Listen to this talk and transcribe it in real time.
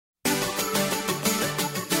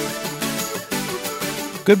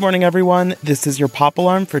Good morning, everyone. This is your Pop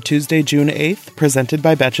Alarm for Tuesday, June 8th, presented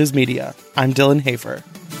by Betches Media. I'm Dylan Hafer.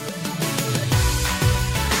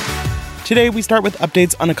 Today, we start with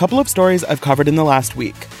updates on a couple of stories I've covered in the last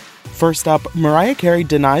week. First up, Mariah Carey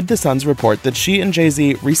denied The Sun's report that she and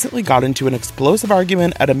Jay-Z recently got into an explosive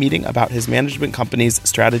argument at a meeting about his management company's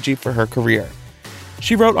strategy for her career.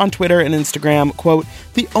 She wrote on Twitter and Instagram, quote,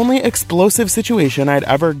 "The only explosive situation I'd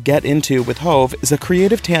ever get into with Hove is a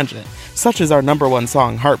creative tangent, such as our number one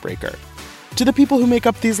song, Heartbreaker. To the people who make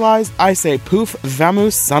up these lies, I say poof,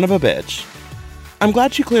 vamoose, son of a bitch." I'm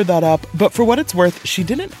glad she cleared that up, but for what it's worth, she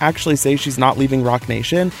didn't actually say she's not leaving Roc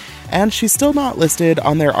Nation, and she's still not listed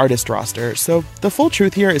on their artist roster, so the full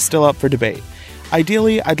truth here is still up for debate.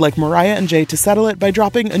 Ideally, I'd like Mariah and Jay to settle it by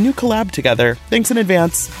dropping a new collab together. Thanks in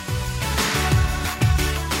advance.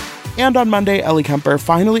 And on Monday, Ellie Kemper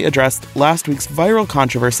finally addressed last week's viral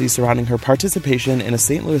controversy surrounding her participation in a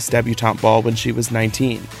St. Louis debutante ball when she was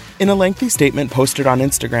 19. In a lengthy statement posted on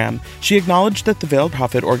Instagram, she acknowledged that the Veiled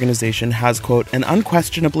Prophet organization has, quote, "an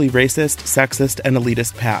unquestionably racist, sexist, and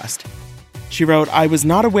elitist past." She wrote, "I was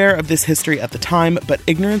not aware of this history at the time, but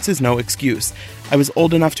ignorance is no excuse. I was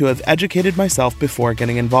old enough to have educated myself before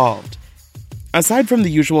getting involved." Aside from the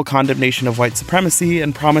usual condemnation of white supremacy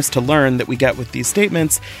and promise to learn that we get with these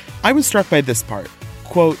statements, I was struck by this part.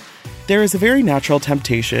 Quote, "There is a very natural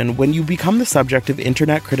temptation when you become the subject of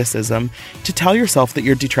internet criticism to tell yourself that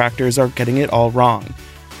your detractors are getting it all wrong.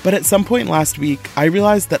 But at some point last week, I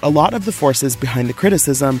realized that a lot of the forces behind the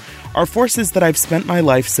criticism are forces that I've spent my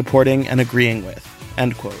life supporting and agreeing with."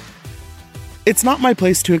 End quote. It's not my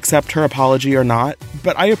place to accept her apology or not,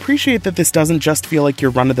 but I appreciate that this doesn't just feel like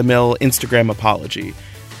your run-of-the-mill Instagram apology.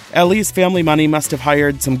 Ellie's Family Money must have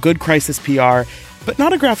hired some good crisis PR, but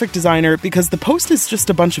not a graphic designer because the post is just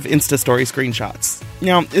a bunch of Insta story screenshots.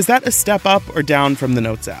 Now, is that a step up or down from the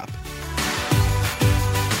Notes app?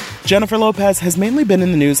 Jennifer Lopez has mainly been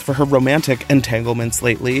in the news for her romantic entanglements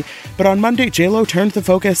lately, but on Monday, J.Lo turned the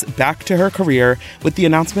focus back to her career with the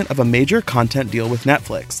announcement of a major content deal with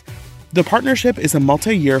Netflix. The partnership is a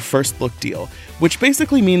multi-year first-look deal, which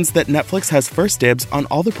basically means that Netflix has first dibs on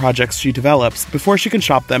all the projects she develops before she can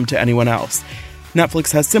shop them to anyone else.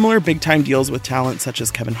 Netflix has similar big-time deals with talent such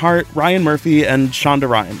as Kevin Hart, Ryan Murphy, and Shonda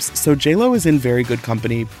Rhimes, so J.Lo is in very good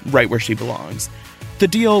company, right where she belongs. The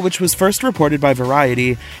deal, which was first reported by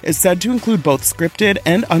Variety, is said to include both scripted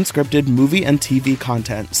and unscripted movie and TV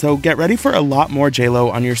content, so get ready for a lot more J.Lo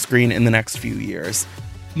on your screen in the next few years.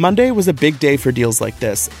 Monday was a big day for deals like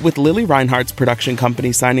this, with Lily Reinhart's production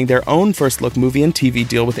company signing their own first-look movie and TV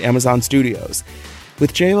deal with Amazon Studios.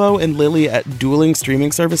 With J.Lo and Lily at dueling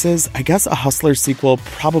streaming services, I guess a Hustlers sequel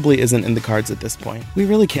probably isn't in the cards at this point. We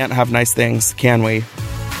really can't have nice things, can we?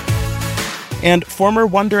 And former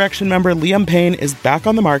One Direction member Liam Payne is back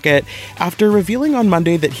on the market after revealing on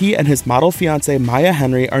Monday that he and his model fiancée Maya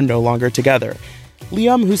Henry are no longer together.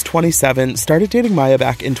 Liam, who's 27, started dating Maya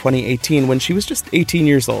back in 2018 when she was just 18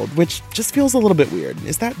 years old, which just feels a little bit weird.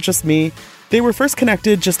 Is that just me? They were first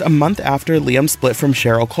connected just a month after Liam split from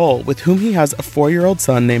Cheryl Cole, with whom he has a 4-year-old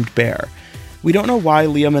son named Bear. We don't know why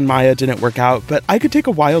Liam and Maya didn't work out, but I could take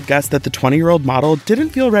a wild guess that the 20-year-old model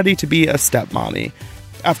didn't feel ready to be a stepmommy.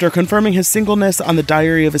 After confirming his singleness on the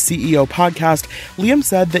Diary of a CEO podcast, Liam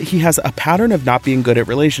said that he has a pattern of not being good at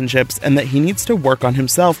relationships and that he needs to work on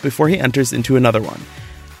himself before he enters into another one.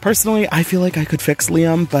 Personally, I feel like I could fix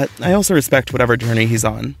Liam, but I also respect whatever journey he's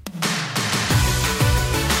on.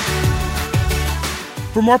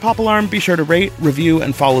 For more Pop Alarm, be sure to rate, review,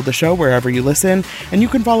 and follow the show wherever you listen, and you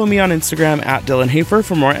can follow me on Instagram at Dylan Hafer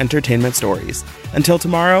for more entertainment stories. Until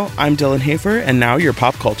tomorrow, I'm Dylan Hafer, and now you're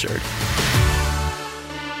pop cultured.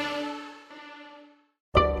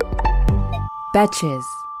 Betches.